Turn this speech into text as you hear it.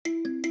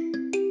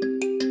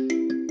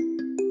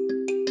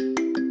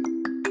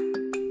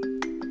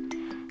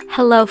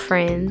Hello,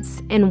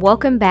 friends, and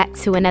welcome back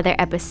to another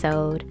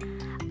episode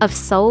of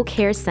Soul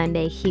Care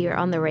Sunday here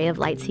on the Ray of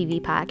Light TV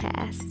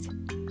podcast.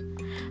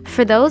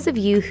 For those of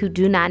you who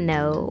do not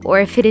know, or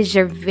if it is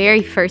your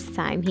very first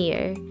time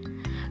here,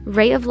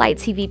 Ray of Light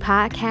TV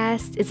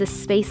podcast is a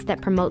space that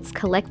promotes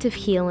collective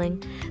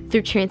healing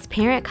through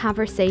transparent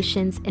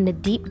conversations and a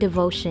deep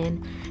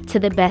devotion to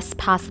the best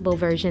possible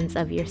versions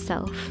of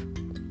yourself.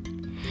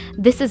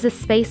 This is a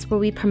space where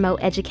we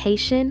promote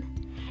education,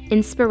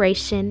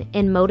 inspiration,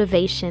 and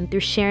motivation through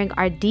sharing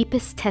our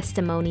deepest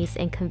testimonies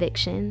and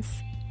convictions.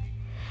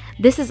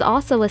 This is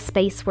also a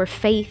space where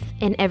faith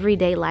and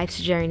everyday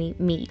life's journey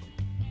meet.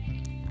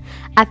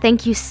 I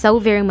thank you so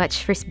very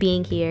much for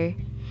being here,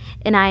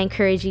 and I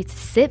encourage you to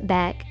sit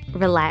back,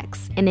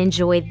 relax, and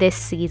enjoy this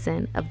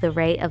season of the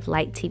Ray of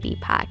Light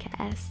TV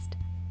podcast.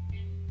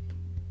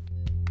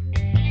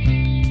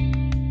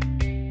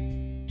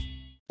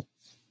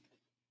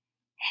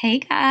 Hey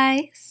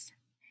guys!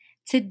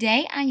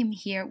 Today I am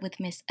here with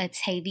Miss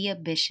Atavia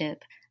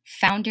Bishop,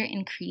 founder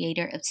and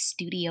creator of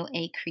Studio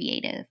A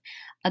Creative,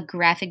 a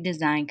graphic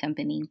design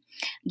company.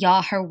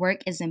 Y'all, her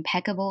work is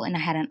impeccable and I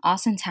had an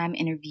awesome time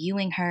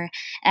interviewing her,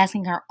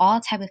 asking her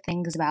all type of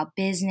things about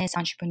business,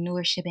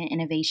 entrepreneurship, and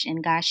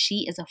innovation. Guys,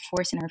 she is a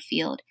force in her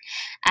field.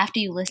 After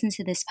you listen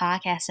to this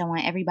podcast, I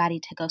want everybody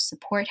to go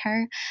support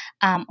her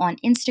on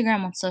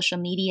Instagram, on social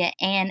media,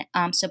 and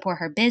support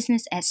her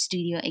business at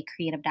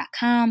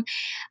studioacreative.com.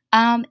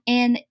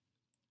 And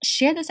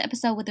share this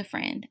episode with a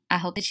friend. I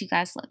hope that you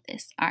guys love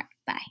this. All right,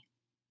 bye.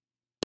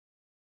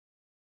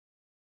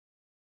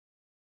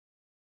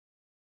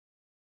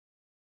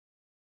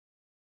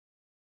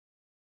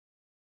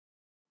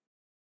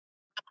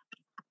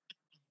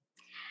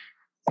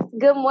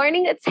 Good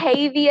morning,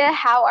 Atavia.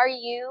 How are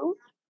you?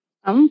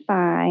 I'm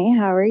fine.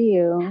 How are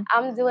you?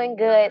 I'm doing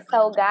good.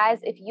 So, guys,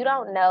 if you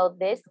don't know,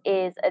 this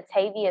is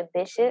Atavia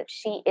Bishop.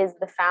 She is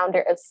the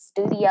founder of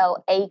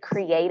Studio A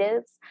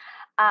Creatives,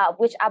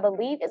 which I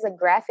believe is a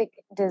graphic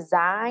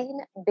design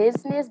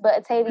business.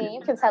 But, Atavia,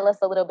 you can tell us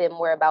a little bit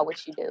more about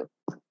what you do.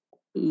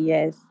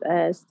 Yes,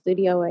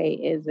 Studio A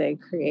is a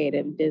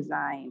creative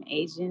design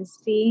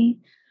agency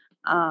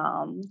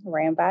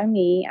ran by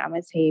me. I'm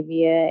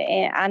Atavia.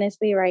 And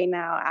honestly, right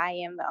now,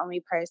 I am the only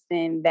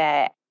person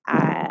that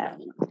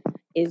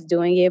is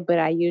doing it, but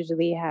I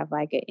usually have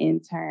like an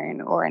intern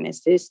or an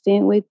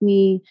assistant with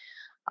me.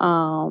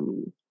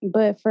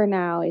 But for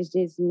now, it's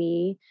just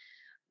me.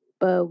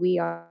 But we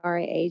are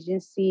an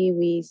agency.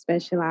 We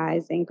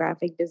specialize in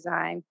graphic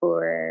design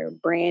for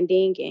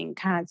branding and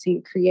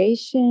content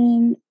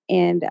creation.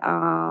 And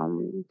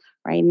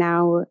right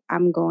now,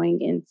 I'm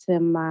going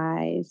into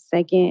my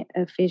second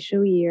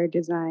official year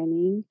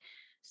designing.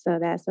 So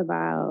that's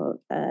about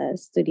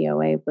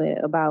Studio A.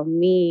 But about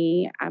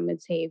me, I'm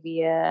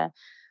Atavia.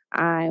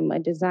 I'm a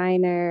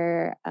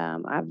designer.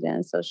 I've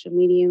done social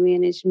media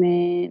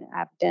management.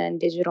 I've done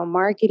digital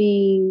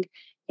marketing.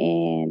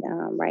 And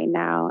right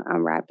now,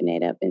 I'm wrapping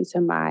it up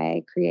into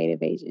my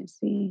creative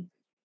agency.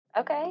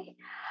 Okay.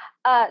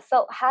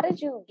 So how did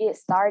you get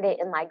started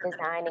in like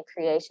design and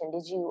creation?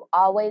 Did you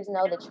always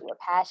know that you were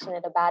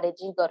passionate about it?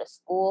 Did you go to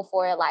school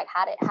for it? Like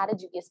how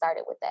did you get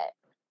started with that?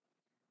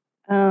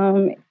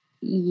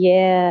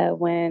 Yeah,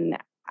 when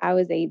I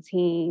was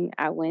 18,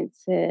 I'm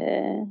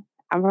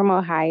from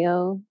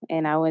Ohio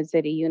and I went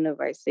to the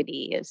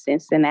University of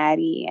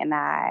Cincinnati and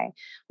I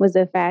was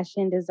a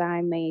fashion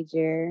design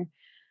major.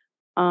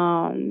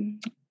 Um,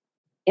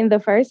 And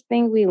the first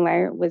thing we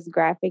learned was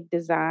graphic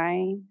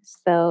design.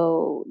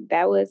 So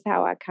that was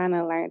how I kind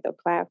of learned the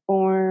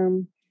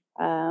platform.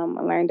 I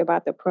learned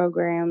about the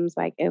programs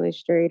like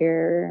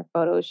Illustrator,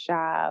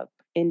 Photoshop,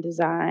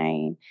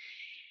 InDesign.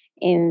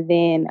 And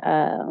then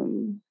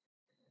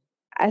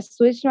I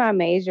switched my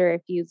major a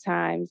few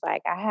times.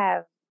 Like I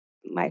have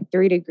like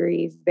 3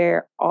 degrees.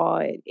 They're all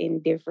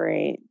in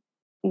different,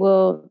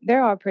 well,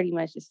 they're all pretty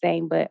much the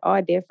same, but all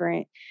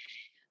different.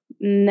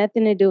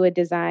 Nothing to do with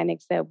design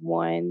except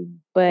one.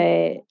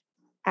 But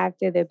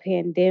after the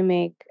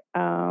pandemic,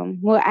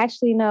 well,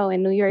 actually, no,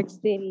 in New York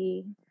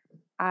City,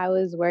 I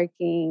was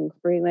working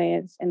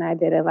freelance and I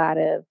did a lot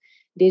of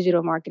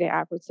digital marketing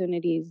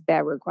opportunities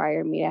that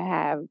required me to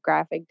have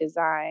graphic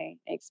design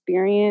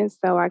experience.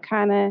 So I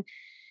kind of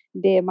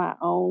did my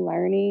own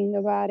learning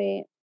about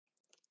it.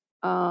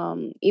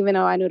 Even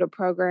though I knew the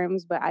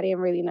programs, but I didn't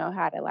really know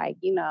how to like,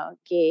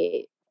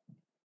 get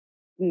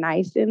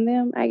nice in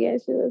them, I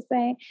guess you would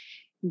say.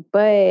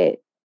 But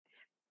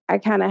I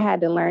kind of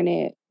had to learn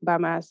it by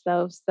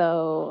myself.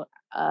 So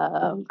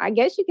I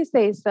guess you could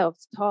say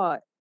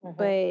self-taught,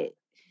 but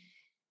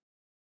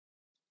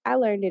I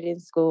learned it in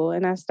school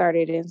and I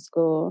started in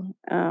school.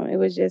 It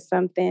was just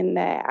something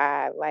that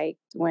I liked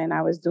when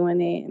I was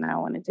doing it and I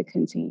wanted to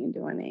continue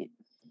doing it.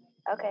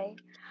 Okay.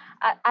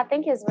 I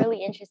think it's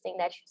really interesting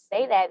that you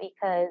say that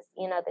because,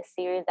 the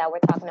series that we're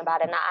talking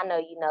about, and I know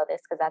you know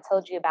this because I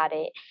told you about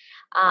it,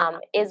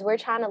 is we're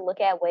trying to look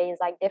at ways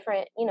like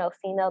different,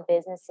 female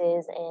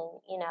businesses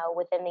and,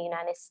 within the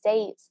United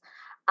States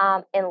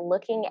and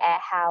looking at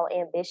how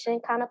ambition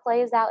kind of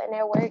plays out in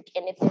their work,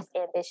 and if this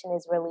ambition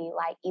is really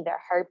like either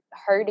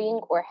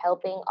hurting or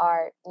helping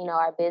our,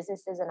 our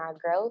businesses and our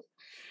growth.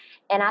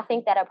 And I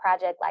think that a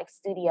project like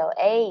Studio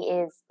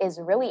A is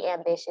really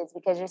ambitious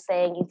because you're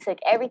saying you took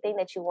everything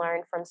that you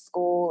learned from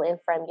school and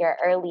from your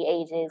early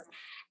ages,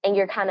 and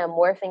you're kind of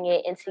morphing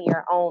it into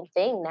your own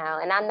thing now.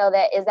 And I know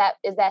that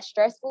is that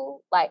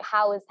stressful? Like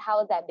how has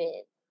that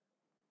been?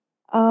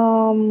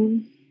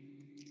 Um,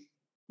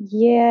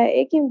 yeah,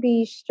 it can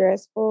be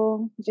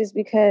stressful just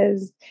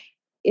because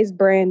it's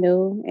brand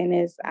new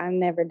and I've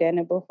never done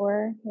it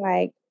before.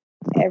 Like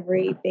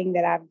everything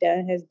that I've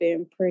done has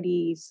been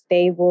pretty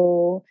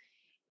stable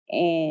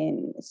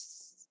and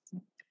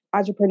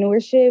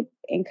entrepreneurship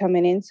and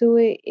coming into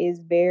it is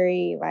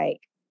very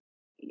like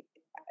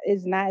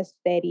it's not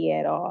steady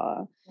at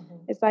all. Mm-hmm.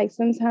 It's like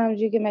sometimes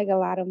you can make a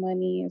lot of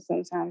money and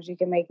sometimes you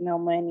can make no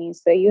money.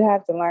 So you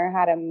have to learn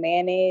how to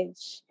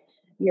manage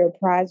your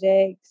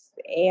projects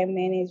and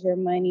manage your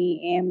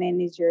money and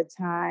manage your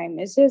time.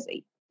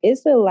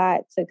 It's a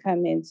lot to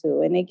come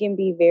into and it can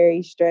be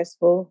very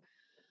stressful,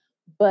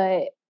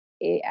 but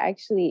it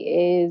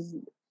actually is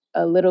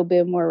a little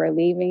bit more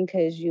relieving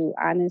because you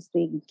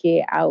honestly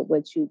get out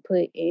what you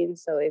put in.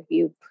 So if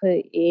you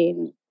put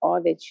in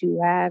all that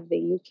you have,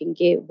 then you can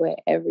get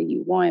whatever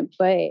you want.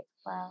 But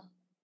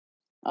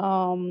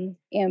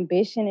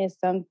ambition is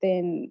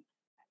something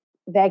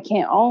that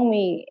can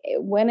only,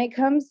 when it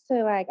comes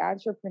to like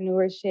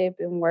entrepreneurship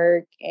and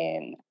work,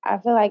 and I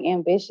feel like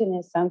ambition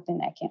is something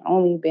that can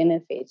only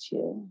benefit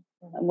you.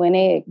 When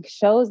it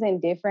shows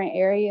in different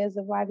areas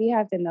of life, you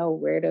have to know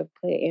where to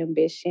put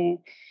ambition.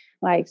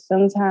 Like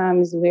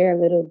sometimes we're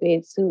a little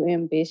bit too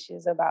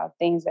ambitious about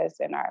things that's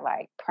in our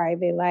like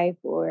private life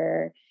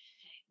or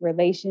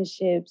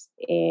relationships,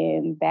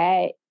 and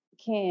that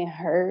can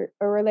hurt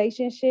a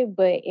relationship.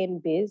 But in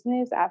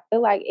business, I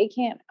feel like it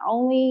can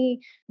only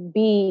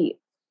be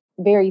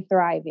very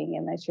thriving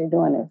unless you're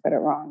doing it for the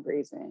wrong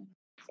reason.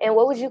 And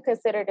what would you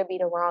consider to be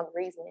the wrong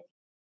reason?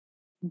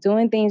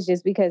 Doing things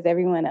just because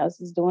everyone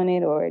else is doing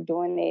it or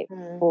doing it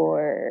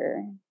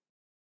for,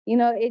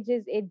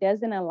 it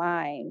doesn't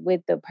align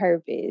with the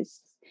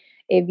purpose.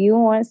 If you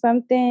want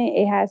something,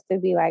 it has to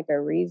be like a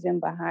reason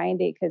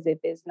behind it. Because if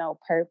there's no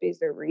purpose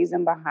or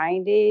reason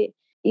behind it,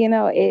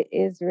 it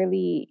is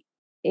really,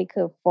 it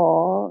could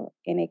fall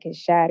and it could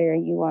shatter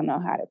and you won't know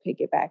how to pick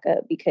it back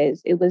up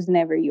because it was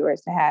never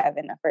yours to have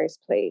in the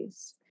first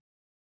place.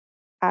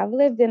 I've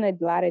lived in a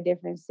lot of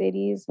different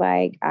cities.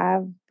 Like I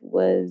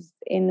was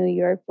in New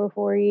York for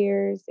 4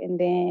 years and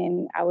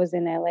then I was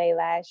in LA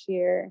last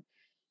year.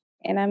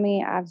 And I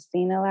mean, I've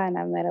seen a lot and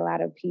I've met a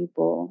lot of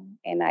people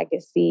and I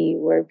can see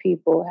where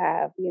people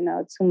have,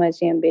 too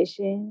much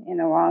ambition and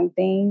the wrong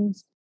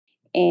things.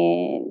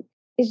 And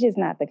it's just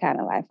not the kind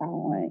of life I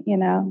want.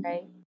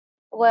 Right.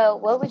 Well,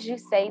 what would you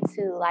say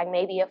to like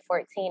maybe a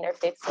 14 or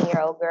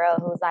 15-year-old girl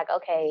who's like,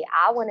 okay,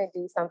 I want to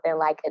do something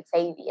like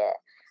Atavia.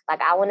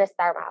 Like I want to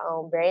start my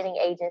own branding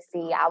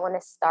agency. I want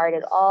to start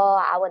it all.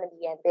 I want to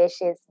be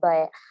ambitious,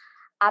 but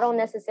I don't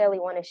necessarily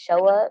want to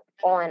show up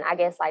on, I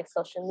guess, like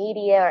social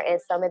media or in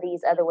some of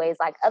these other ways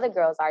like other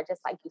girls are, just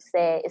like you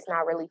said, it's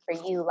not really for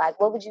you. Like,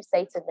 what would you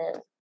say to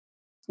them?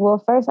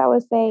 Well, first, I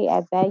would say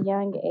at that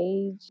young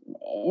age,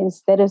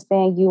 instead of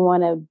saying you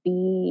want to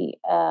be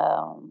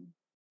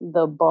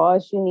the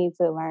boss, you need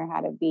to learn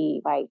how to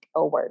be like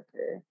a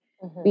worker.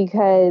 Mm-hmm.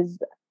 Because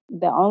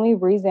the only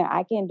reason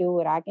I can do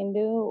what I can do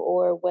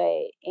or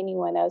what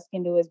anyone else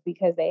can do is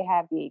because they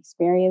have the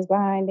experience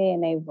behind it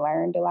and they've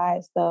learned a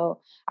lot. So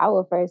I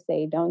would first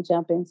say don't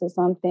jump into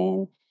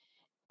something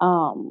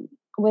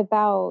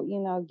without,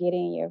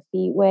 getting your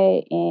feet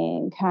wet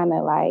and kind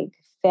of like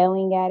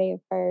failing at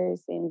it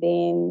first and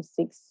then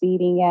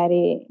succeeding at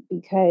it,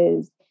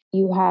 because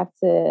you have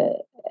to,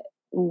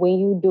 when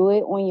you do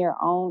it on your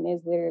own,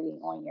 it's literally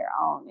on your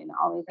own. And the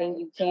only thing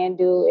you can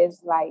do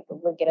is like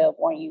look it up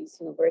on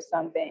YouTube or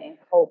something and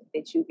hope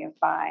that you can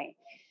find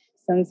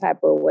some type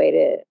of way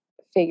to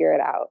figure it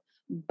out.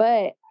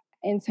 But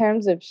in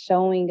terms of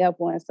showing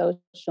up on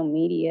social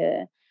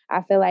media,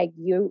 I feel like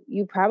you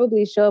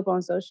probably show up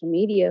on social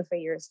media for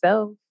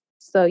yourself.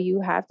 So you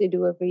have to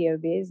do it for your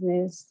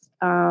business.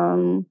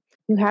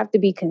 You have to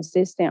be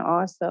consistent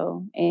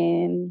also.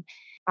 And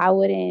I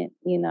wouldn't,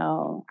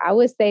 I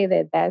would say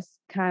that that's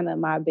kind of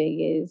my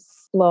biggest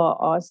flaw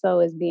also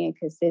is being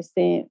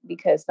consistent,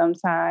 because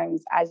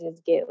sometimes I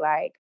just get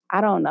like, I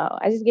don't know.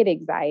 I just get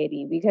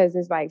anxiety because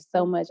it's like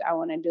so much I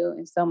want to do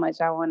and so much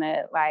I want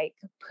to like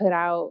put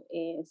out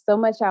and so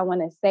much I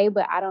want to say,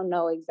 but I don't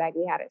know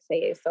exactly how to say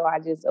it. So I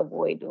just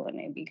avoid doing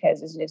it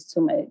because it's just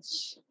too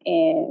much.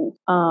 And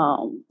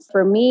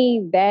for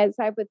me, that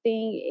type of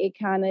thing, it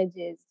kind of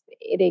just,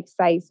 it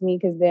excites me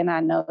because then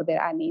I know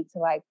that I need to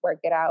like work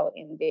it out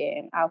and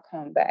then I'll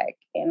come back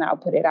and I'll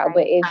put it out.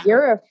 But if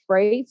you're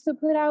afraid to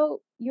put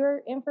out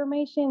your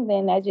information,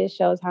 then that just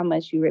shows how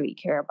much you really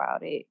care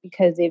about it.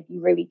 Because if you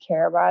really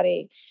care about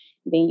it,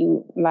 then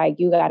you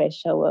got to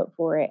show up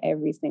for it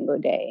every single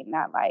day,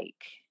 not like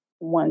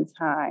one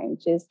time,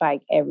 just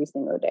like every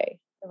single day.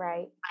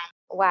 Right.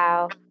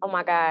 Wow. Oh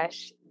my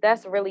gosh.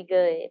 That's really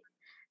good.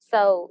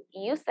 So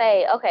you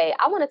say, okay,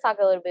 I want to talk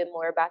a little bit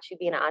more about you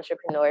being an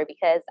entrepreneur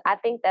because I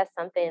think that's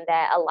something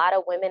that a lot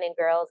of women and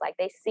girls like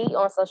they see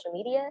on social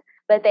media,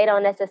 but they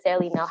don't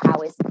necessarily know how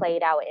it's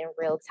played out in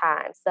real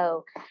time.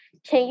 So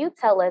can you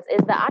tell us, is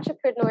the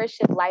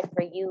entrepreneurship life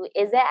for you,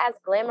 is it as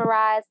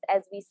glamorized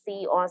as we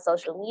see on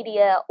social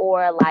media,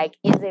 or like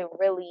is it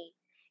really,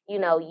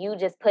 you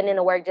just putting in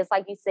the work, just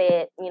like you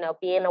said,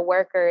 being a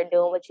worker,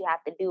 doing what you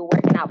have to do,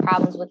 working out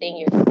problems within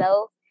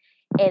yourself,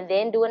 and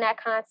then doing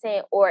that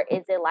content, or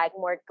is it like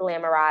more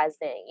glamorized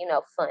and,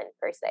 fun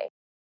per se?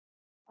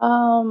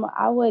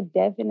 I would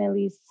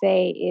definitely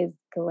say it's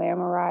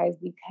glamorized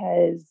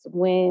because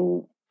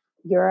when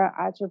you're an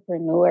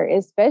entrepreneur,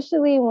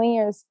 especially when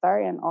you're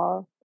starting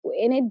off,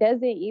 and it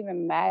doesn't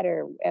even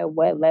matter at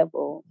what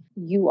level,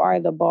 you are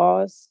the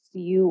boss,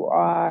 you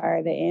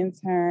are the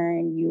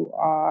intern, you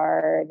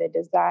are the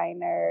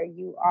designer,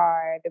 you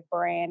are the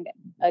brand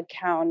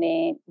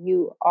accountant,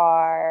 you're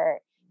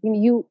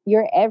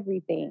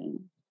everything.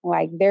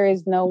 Like there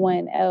is no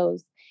one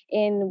else.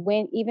 And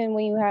even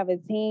when you have a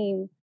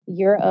team,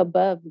 you're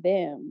above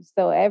them.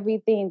 So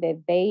everything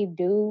that they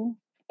do,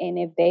 and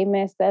if they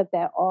mess up,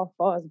 that all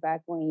falls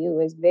back on you.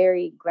 It's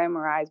very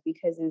glamorized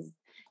because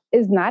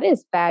it's not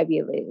as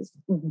fabulous.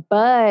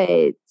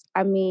 But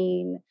I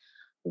mean,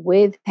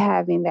 with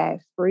having that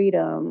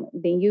freedom,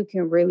 then you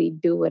can really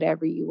do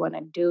whatever you want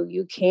to do.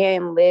 You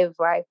can live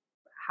life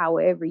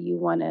however you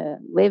want to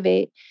live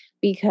it,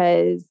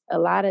 because a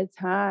lot of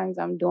times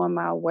I'm doing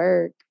my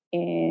work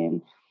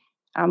and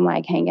I'm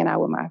like hanging out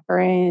with my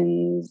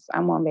friends.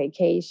 I'm on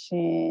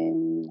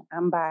vacation.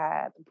 I'm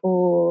by the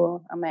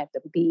pool. I'm at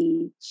the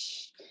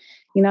beach.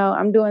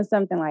 I'm doing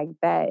something like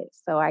that.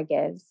 So I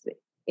guess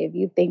if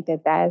you think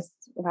that that's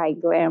like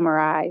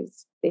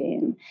glamorized,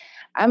 then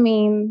I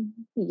mean,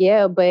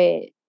 yeah,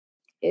 but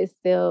it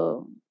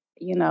still,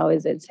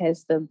 is a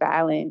test of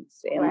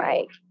balance and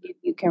Right. like if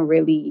you can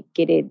really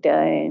get it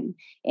done,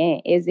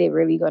 and is it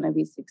really going to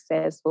be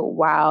successful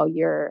while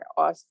you're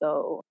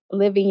also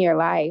living your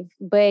life.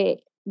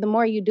 But the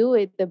more you do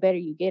it, the better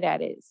you get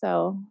at it.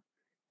 So,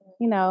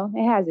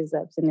 it has its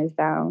ups and its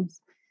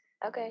downs.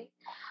 Okay.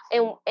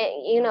 And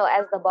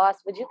as the boss,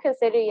 would you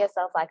consider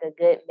yourself like a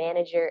good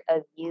manager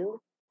of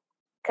you?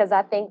 Because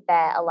I think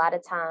that a lot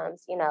of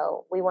times,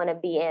 we want to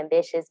be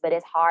ambitious, but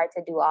it's hard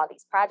to do all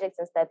these projects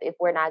and stuff if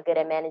we're not good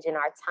at managing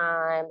our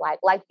time,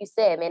 like you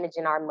said,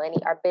 managing our money,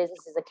 our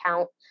businesses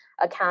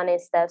accounting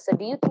stuff. So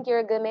do you think you're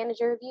a good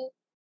manager of you?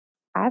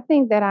 I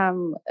think that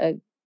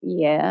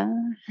yeah,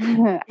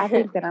 I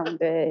think that I'm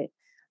good.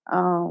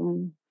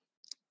 Um,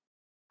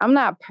 I'm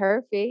not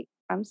perfect.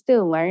 I'm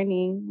still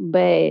learning,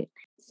 but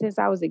since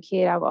I was a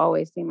kid, I've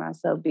always seen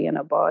myself being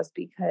a boss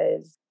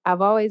because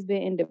I've always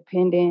been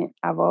independent.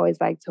 I've always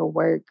liked to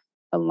work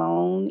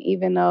alone,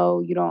 even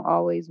though you don't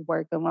always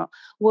work alone.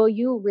 Well,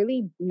 you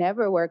really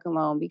never work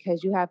alone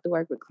because you have to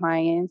work with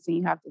clients and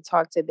you have to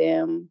talk to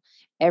them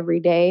every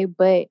day.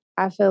 But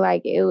I feel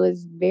like it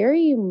was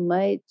very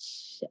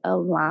much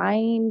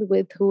aligned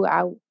with who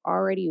I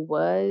already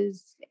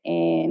was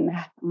and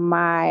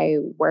my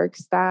work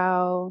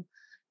style.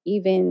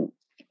 Even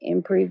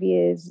in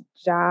previous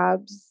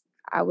jobs,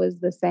 I was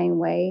the same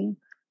way.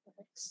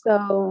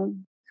 So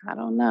I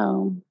don't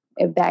know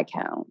if that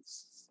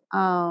counts.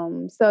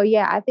 So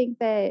yeah, I think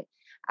that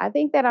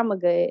I'm a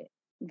good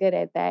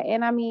at that.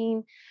 And I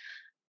mean,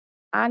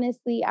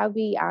 honestly, I'll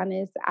be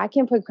honest, I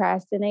can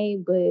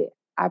procrastinate, but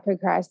I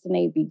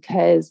procrastinate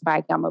because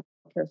like I'm a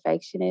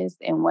perfectionist,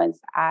 and once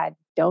I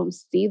don't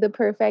see the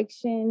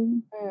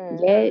perfection Mm,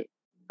 yet,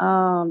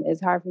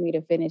 it's hard for me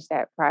to finish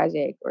that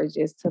project or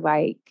just to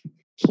like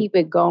keep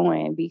it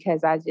going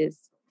because I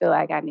just feel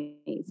like I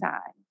need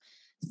time.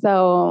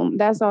 So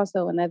that's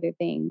also another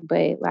thing.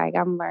 But like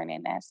I'm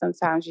learning that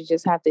sometimes you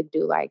just have to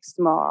do like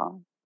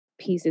small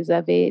pieces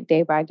of it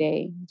day by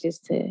day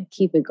just to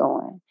keep it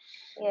going.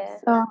 yeah.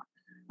 So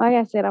like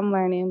I said, I'm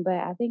learning, but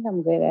I think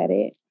I'm good at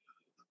it.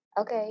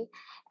 Okay.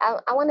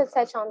 I want to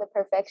touch on the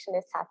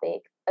perfectionist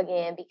topic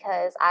again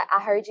because I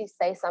heard you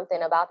say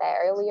something about that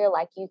earlier.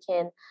 Like you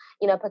can,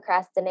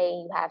 procrastinate,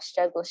 you have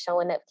struggles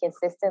showing up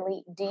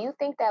consistently. Do you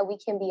think that we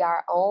can be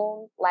our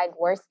own like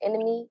worst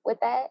enemy with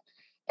that?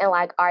 And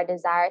like our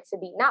desire to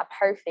be not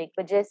perfect,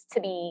 but just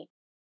to be,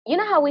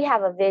 how we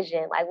have a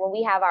vision, like when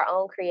we have our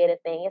own creative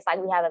thing, it's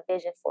like we have a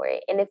vision for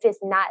it. And if it's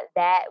not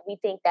that, we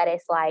think that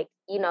it's like,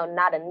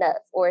 not enough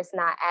or it's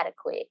not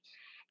adequate.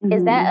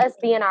 Is Mhm. that us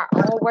being our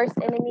own worst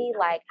enemy?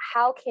 Like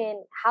how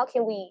can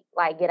we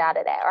like get out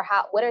of that? Or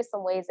what are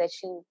some ways that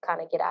you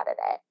kind of get out of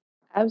that?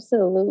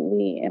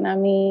 Absolutely. And I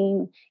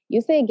mean,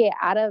 you said get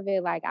out of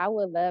it. Like, I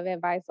would love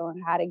advice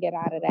on how to get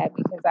out of that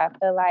because I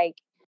feel like,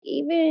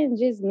 even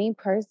just me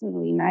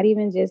personally, not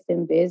even just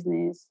in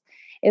business,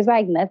 it's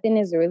like nothing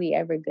is really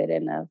ever good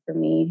enough for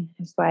me.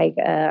 It's like,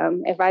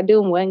 if I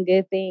do one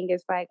good thing,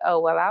 it's like, oh,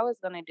 well, I was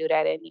going to do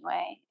that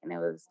anyway.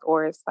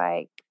 Or it's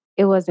like,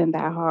 it wasn't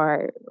that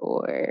hard,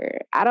 or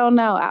I don't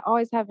know. I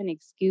always have an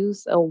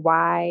excuse of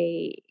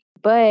why,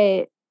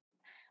 but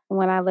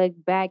when I look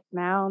back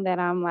now that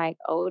I'm like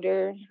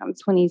older, I'm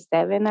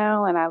 27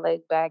 now, and I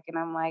look back and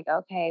I'm like,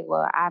 okay,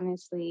 well,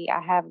 honestly,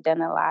 I have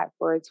done a lot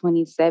for a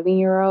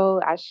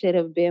 27-year-old. I should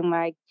have been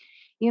like,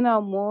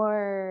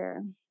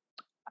 more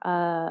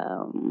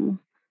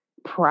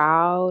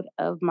proud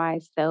of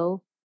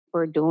myself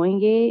for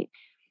doing it.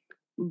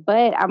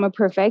 But I'm a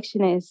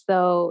perfectionist,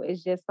 so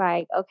it's just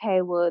like,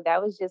 okay, well,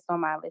 that was just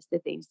on my list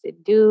of things to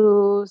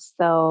do.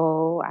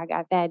 So I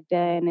got that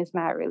done. It's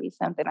not really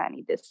something I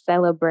need to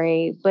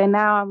celebrate. But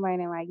now I'm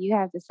learning like you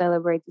have to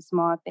celebrate the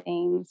small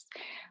things,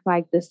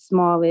 like the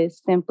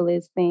smallest,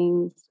 simplest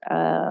things.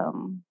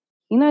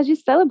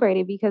 Just celebrate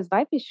it because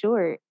life is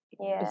short.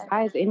 Yeah.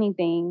 Besides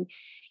anything,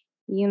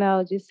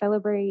 just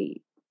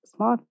celebrate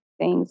small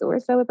things or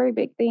celebrate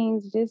big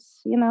things.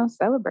 Just,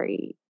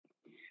 celebrate.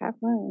 Have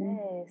fun.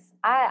 Yes,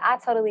 I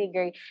totally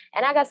agree.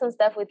 And I got some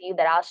stuff with you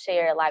that I'll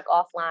share like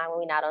offline when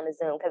we're not on the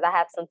Zoom because I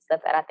have some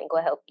stuff that I think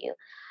will help you.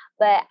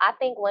 But I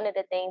think one of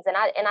the things, and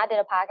I did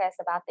a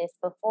podcast about this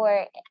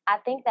before, I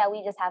think that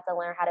we just have to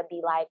learn how to be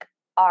like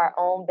our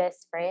own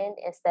best friend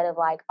instead of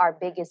like our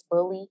biggest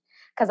bully.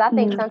 Because I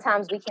think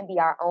sometimes we can be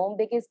our own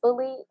biggest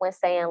bully when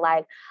saying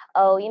like,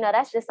 oh,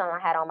 that's just something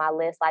I had on my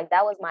list. Like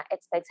that was my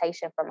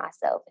expectation for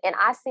myself. And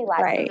I see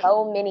like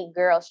so many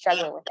girls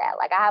struggling with that.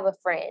 Like I have a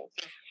friend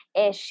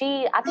and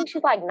I think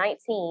she's like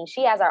 19.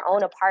 She has her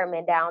own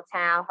apartment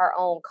downtown, her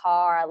own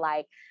car,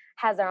 like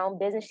has her own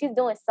business. She's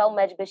doing so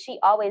much, but she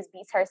always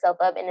beats herself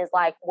up and is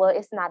like, well,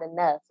 it's not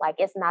enough. Like,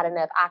 it's not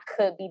enough. I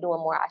could be doing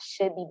more. I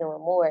should be doing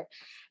more.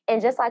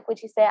 And just like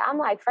what you said, I'm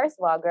like, first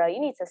of all, girl, you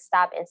need to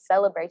stop and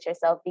celebrate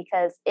yourself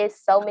because it's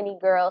so many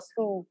girls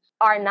who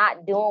are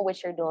not doing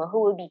what you're doing,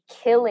 who would be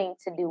killing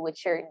to do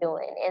what you're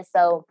doing. And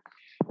so,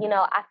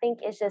 I think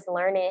it's just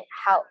learning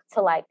how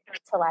to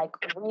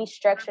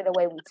restructure the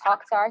way we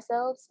talk to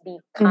ourselves, be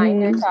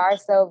kinder to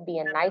ourselves,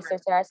 being nicer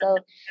to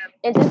ourselves,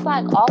 and just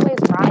like always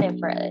riding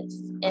for us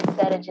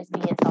instead of just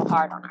being so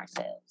hard on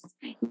ourselves.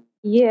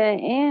 Yeah,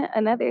 and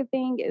another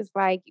thing is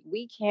like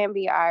we can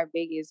be our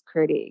biggest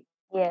critic.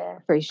 Yeah.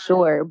 For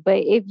sure.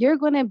 But if you're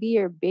going to be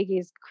your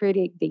biggest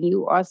critic, then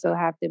you also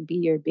have to be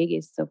your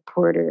biggest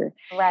supporter.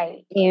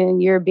 Right.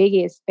 And your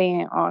biggest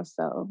fan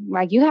also.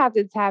 Like you have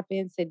to tap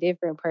into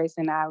different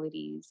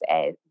personalities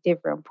at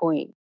different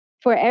points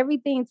for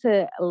everything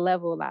to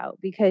level out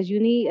because you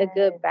need a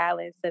good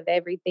balance of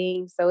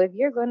everything. So if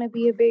you're going to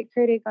be a big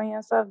critic on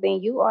yourself,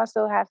 then you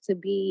also have to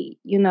be,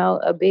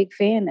 a big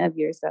fan of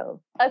yourself.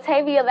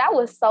 Otavia, that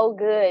was so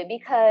good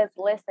because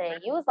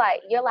listen, you're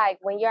like,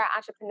 when you're an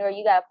entrepreneur,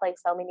 you got to play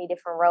so many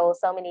different roles,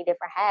 so many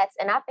different hats.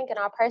 And I think in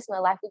our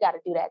personal life, we got to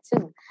do that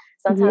too.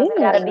 Sometimes we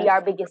got to be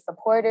our biggest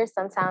supporters.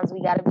 Sometimes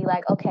we got to be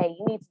like, okay,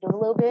 you need to do a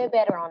little bit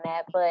better on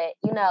that. But,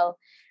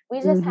 we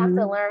just have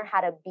to learn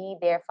how to be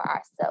there for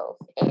ourselves.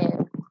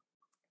 And,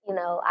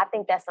 I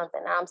think that's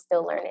something I'm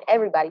still learning.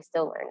 Everybody's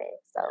still learning.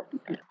 So,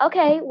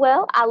 okay,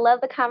 well, I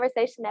love the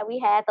conversation that we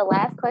had. The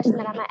last question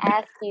that I'm going to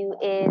ask you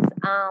is,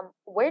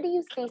 where do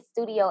you see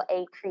Studio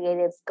A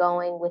creatives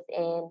going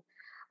within,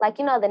 like,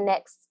 the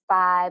next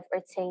 5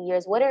 or 10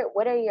 years? What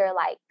are your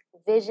like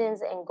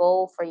visions and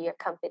goal for your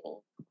company?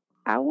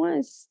 I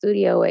want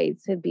Studio A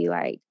to be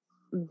like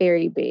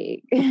very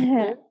big.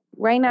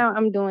 Right now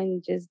I'm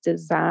doing just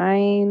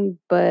design,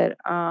 but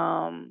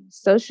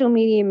social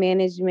media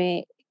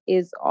management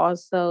is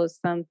also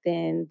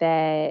something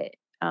that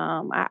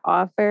I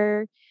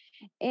offer.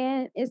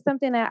 And it's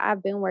something that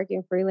I've been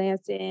working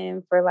freelance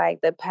in for like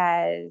the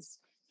past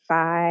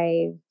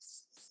 5-6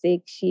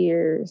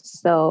 years.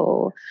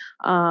 So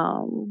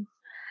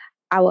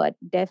I would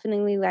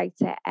definitely like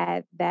to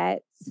add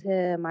that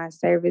to my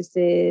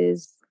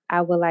services.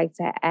 I would like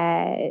to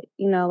add,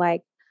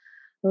 like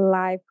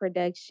live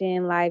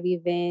production, live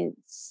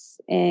events,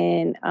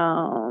 and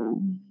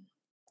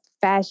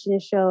fashion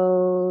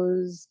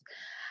shows,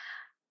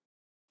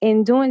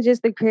 and doing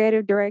just the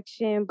creative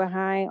direction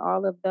behind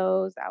all of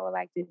those. I would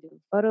like to do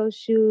photo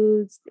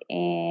shoots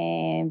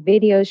and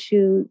video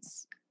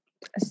shoots.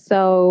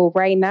 So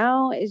right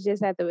now it's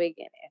just at the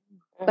beginning.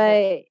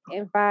 But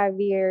in 5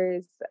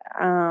 years,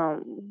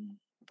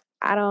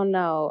 I don't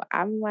know.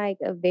 I'm like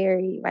a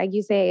very, like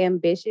you say,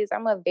 ambitious.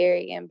 I'm a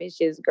very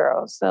ambitious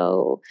girl.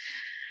 So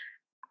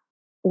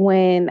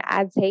when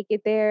I take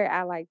it there,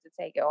 I like to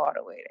take it all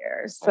the way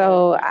there.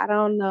 So I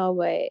don't know,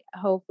 but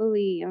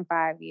hopefully in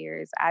 5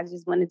 years, I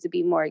just want it to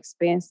be more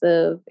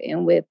expensive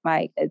and with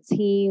like a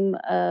team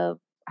of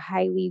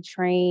highly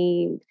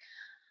trained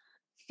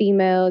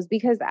females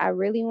because I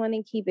really want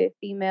to keep it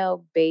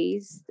female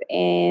based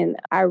and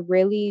I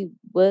really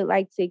would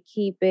like to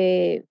keep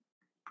it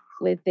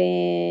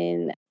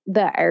within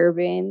the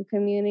urban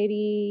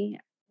community.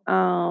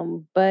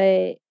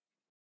 But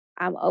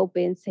I'm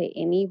open to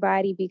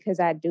anybody because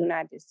I do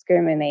not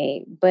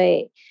discriminate.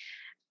 But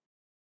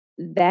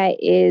that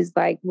is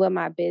like what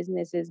my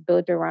business is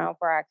built around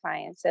for our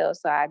clientele.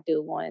 So I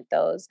do want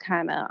those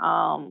kind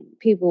of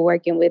people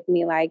working with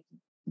me, like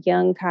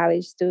young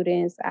college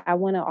students. I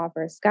want to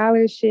offer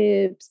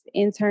scholarships,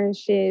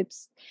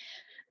 internships,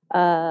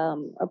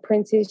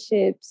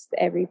 apprenticeships,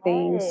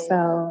 everything. Yes.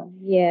 So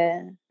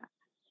yeah,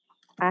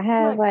 I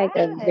have like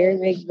a very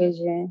big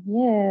vision.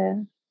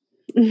 Yeah.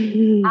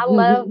 I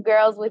love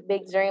girls with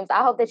big dreams.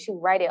 I hope that you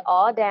write it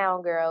all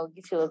down, girl.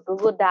 Get you a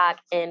Google Doc,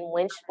 and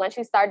once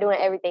you start doing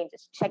everything,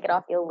 just check it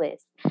off your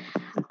list.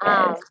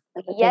 Yes,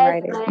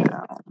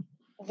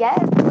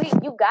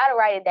 you gotta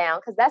write it down,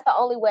 because that's the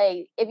only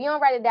way. If you don't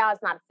write it down,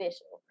 it's not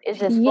official. It's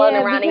just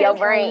floating around in your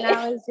brain.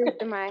 Now it's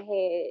just in my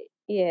head.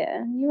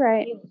 Yeah, you're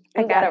right.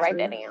 You gotta write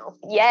that down.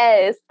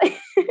 Yes.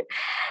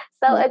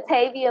 So,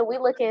 Atavia, we're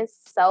looking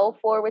so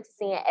forward to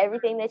seeing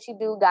everything that you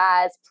do,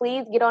 guys.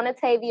 Please get on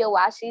Atavia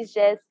while she's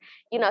just,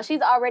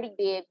 she's already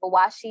big, but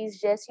while she's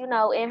just, in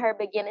her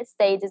beginning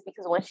stages,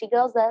 because when she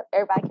goes up,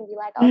 everybody can be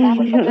like, oh, that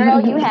was the girl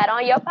you had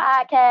on your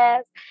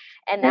podcast.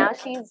 And now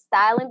she's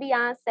styling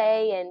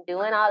Beyonce and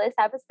doing all this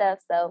type of stuff.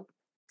 So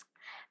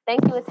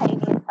thank you,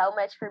 Atavia, so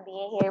much for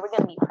being here. We're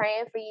going to be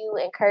praying for you,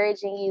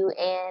 encouraging you,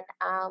 and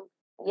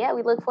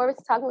we look forward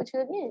to talking with you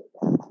again.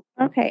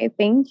 Okay,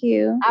 thank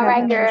you. All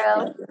right,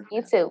 girl.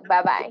 You too.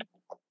 Bye-bye.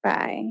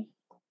 Bye.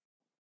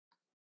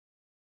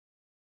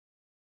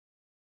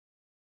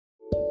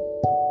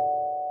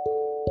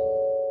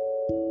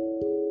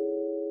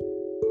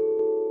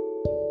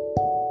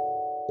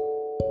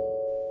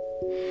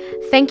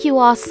 Thank you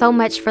all so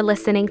much for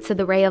listening to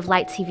the Ray of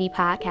Light TV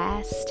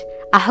podcast.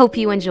 I hope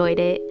you enjoyed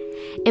it.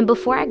 And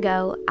before I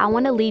go, I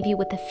want to leave you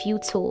with a few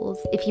tools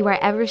if you are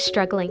ever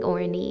struggling or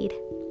in need.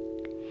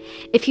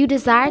 If you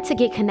desire to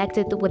get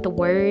connected with the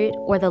Word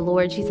or the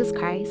Lord Jesus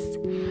Christ,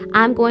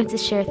 I'm going to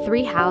share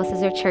 3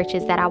 houses or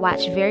churches that I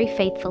watch very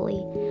faithfully,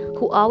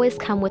 who always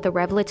come with a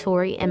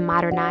revelatory and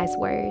modernized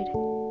word.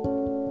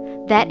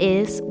 That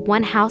is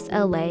One House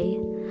LA,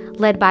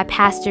 led by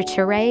Pastor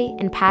Ture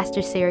and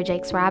Pastor Sarah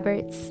Jakes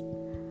Roberts,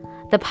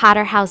 the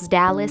Potter House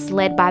Dallas,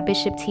 led by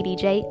Bishop T.D.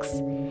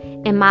 Jakes,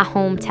 and my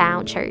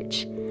hometown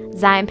church,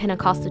 Zion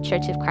Pentecostal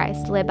Church of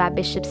Christ, led by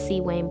Bishop C.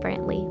 Wayne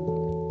Brantley.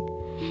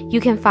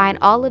 You can find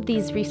all of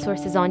these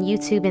resources on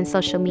YouTube and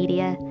social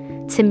media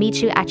to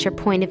meet you at your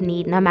point of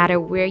need, no matter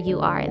where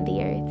you are in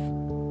the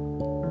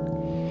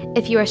earth.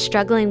 If you are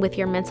struggling with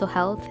your mental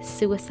health,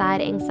 suicide,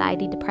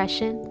 anxiety,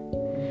 depression,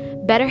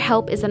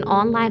 BetterHelp is an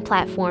online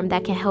platform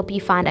that can help you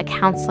find a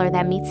counselor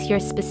that meets your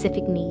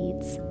specific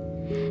needs.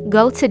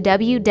 Go to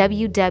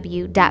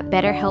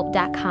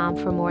www.betterhelp.com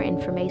for more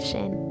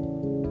information.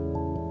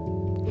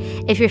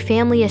 If your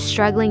family is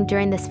struggling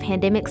during this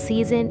pandemic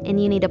season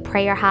and you need a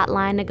prayer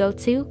hotline to go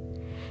to,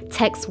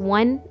 text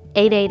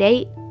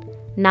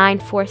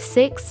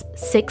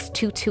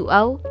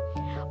 1-888-946-6220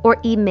 or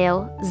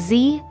email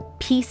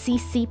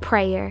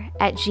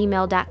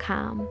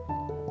zpccprayer@gmail.com.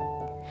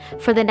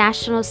 For the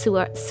National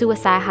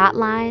Suicide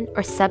Hotline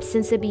or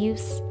Substance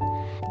Abuse,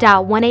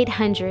 dial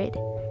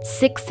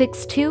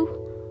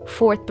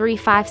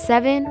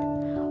 1-800-662-4357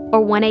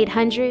 or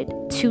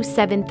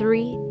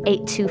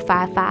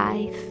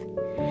 1-800-273-8255.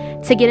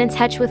 To get in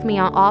touch with me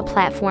on all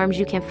platforms,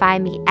 you can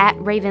find me at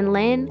Raven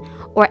Lynn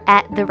or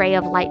at the Ray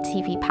of Light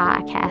TV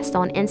podcast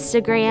on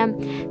Instagram,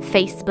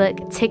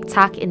 Facebook,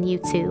 TikTok, and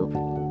YouTube.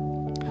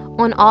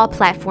 On all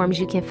platforms,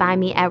 you can find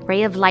me at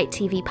Ray of Light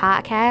TV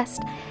podcast,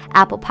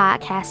 Apple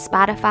Podcasts,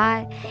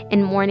 Spotify,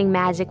 and Morning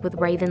Magic with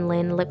Raven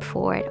Lynn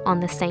Lipford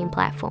on the same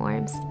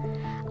platforms.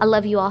 I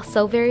love you all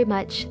so very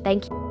much.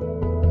 Thank you.